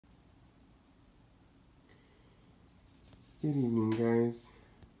Good evening, guys.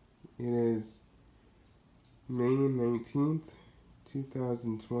 It is May 19th,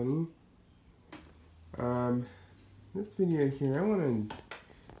 2020. This video here, I want to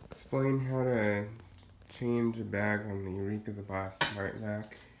explain how to change a bag on the Eureka the Boss Smart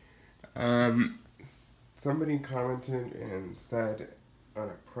Vac. Somebody commented and said on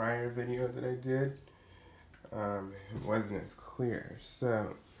a prior video that I did, it wasn't as clear.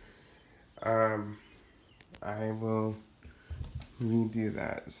 So, I will redo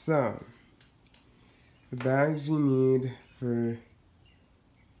that. So, the bags you need for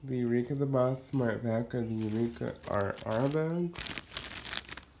the Eureka the Boss Smart Vac are the Eureka RR bags,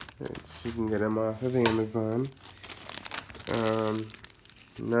 which you can get them off of Amazon.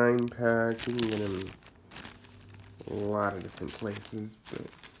 9-pack, you can get them a lot of different places, but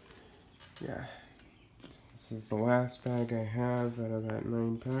yeah, this is the last bag I have out of that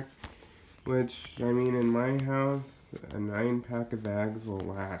 9-pack. Which, I mean, in my house, a 9-pack of bags will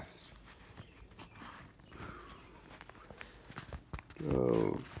last,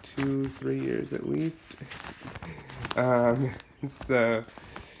 2-3 years at least. So,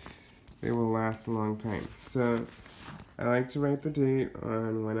 they will last a long time. So, I like to write the date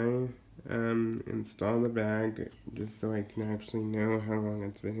on when I install the bag, just so I can actually know how long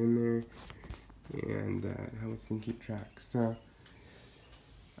it's been in there, and helps me keep track. So,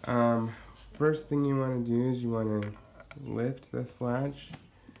 first thing you want to do is you want to lift this latch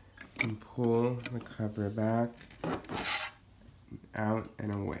and pull the cover back, out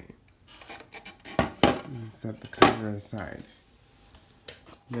and away. And set the cover aside.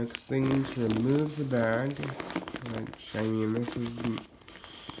 Next thing is to remove the bag, which, I mean, this isn't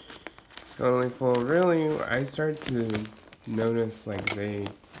totally full. Really, I start to notice, like, they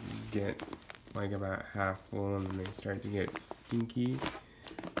get, like, about half full and then they start to get stinky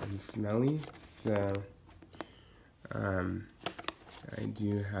and smelly. So, I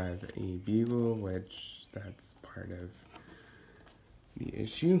do have a beagle, which that's part of the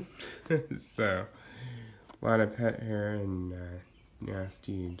issue. So, a lot of pet hair and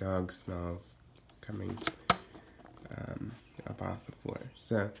nasty dog smells coming up off the floor.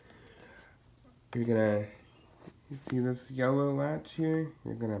 So, you're gonna, you see this yellow latch here?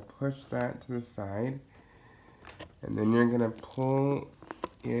 You're gonna push that to the side, and then you're gonna pull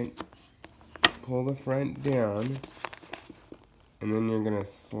the front down, and then you're gonna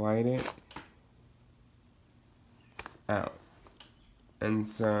slide it out. And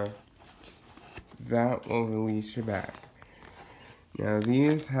so that will release your bag. Now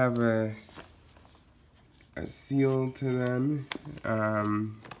these have a seal to them.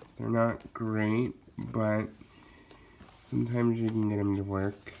 They're not great, but sometimes you can get them to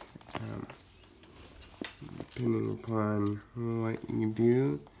work, depending upon what you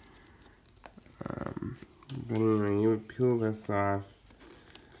do. But anyway, you would peel this off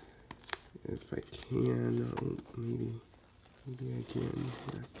if I can. Oh, maybe I can.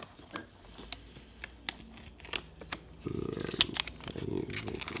 Yes. And I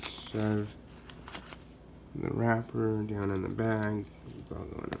usually just shove the wrapper down in the bag. It's all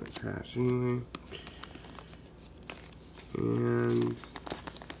going in the trash anyway. And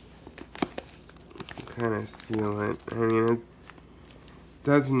kind of seal it. I mean, it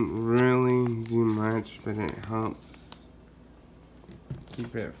doesn't really do much, but it helps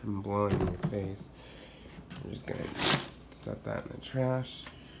keep it from blowing in your face. I'm just gonna set that in the trash.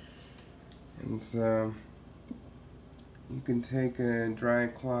 And so you can take a dry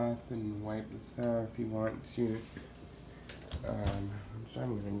cloth and wipe this out if you want to. Which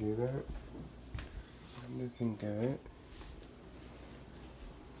I'm gonna do that. I'm gonna think of it.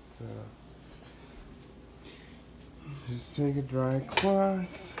 So just take a dry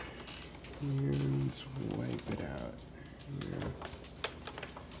cloth and wipe it out.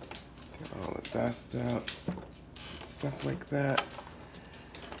 Get all the dust out, stuff like that.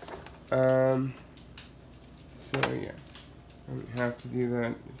 So yeah, I don't have to do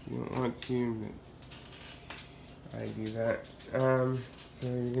that if you don't want to, but I do that. So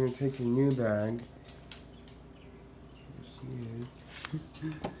you're gonna take your new bag, which is,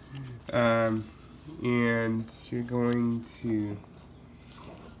 and you're going to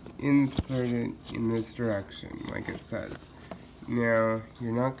insert it in this direction, like it says. Now,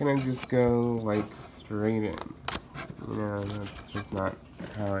 you're not gonna just go, like, straight in. You know, that's just not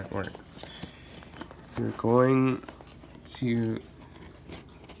how it works. You're going to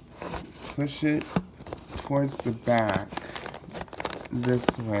push it towards the back this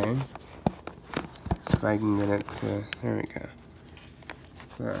way. If I can get it to, there we go.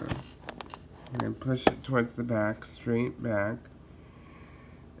 So, I'm going to push it towards the back, straight back.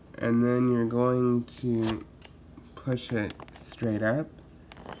 And then you're going to push it straight up,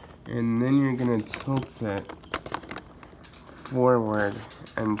 and then you're gonna tilt it forward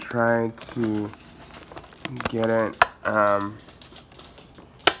and try to get it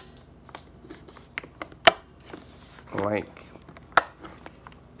like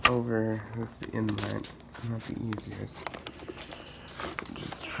over this inlet. It's not the easiest.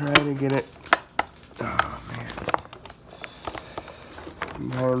 Just try to get it. Oh man.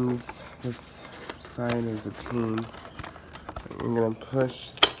 Sometimes this side is a pain. You're gonna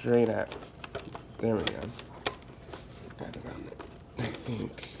push straight up. There we go. Got it on there, I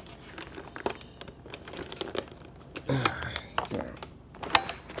think. So,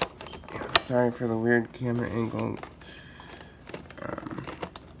 yeah, sorry for the weird camera angles.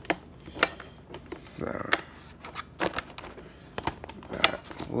 So, that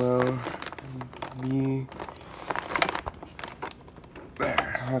will be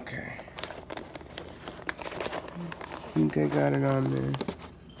there. Okay. I think I got it on there.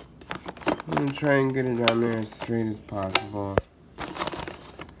 I'm gonna try and get it on there as straight as possible.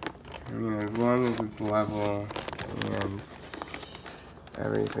 I mean, as long as it's level and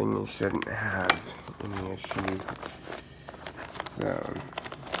everything, you shouldn't have any issues. So,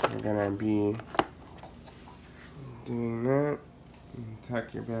 we're gonna be doing that.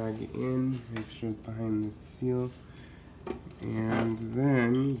 Tuck your bag in, make sure it's behind the seal, and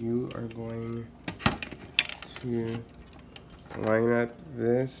then you are going to line up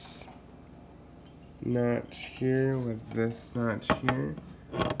this notch here with this notch here,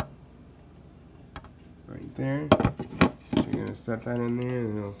 right there. So you're gonna set that in there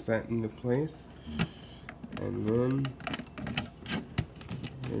and it'll set into place, and then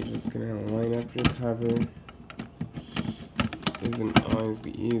you're just gonna line up your cover. This isn't always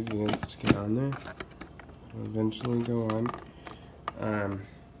the easiest to get on there. It'll eventually go on.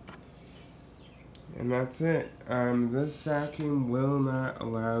 And that's it. This vacuum will not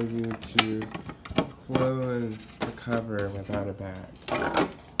allow you to close the cover without a bag.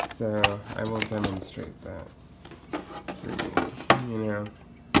 So I will demonstrate that for you, you know.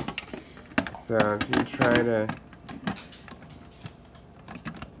 So if you try to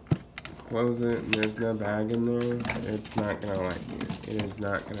close it and there's no bag in there, it's not going to let you. It is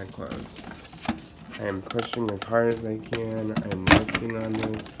not going to close. I am pushing as hard as I can. I'm lifting on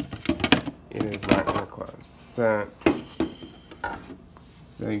this. It is not going to close.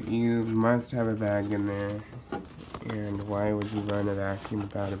 So you must have a bag in there. And why would you run a vacuum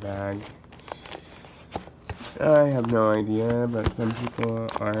without a bag? I have no idea, but some people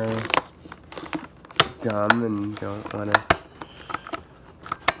are dumb and don't want to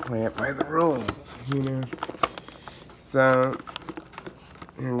play it by the rules, you know. So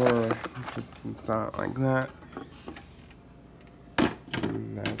you're gonna just install it like that,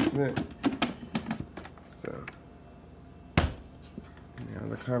 and that's it. So now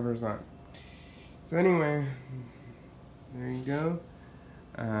the cover's on. So anyway, there you go.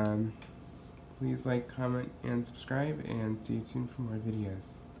 Please like, comment, and subscribe, and stay tuned for more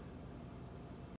videos.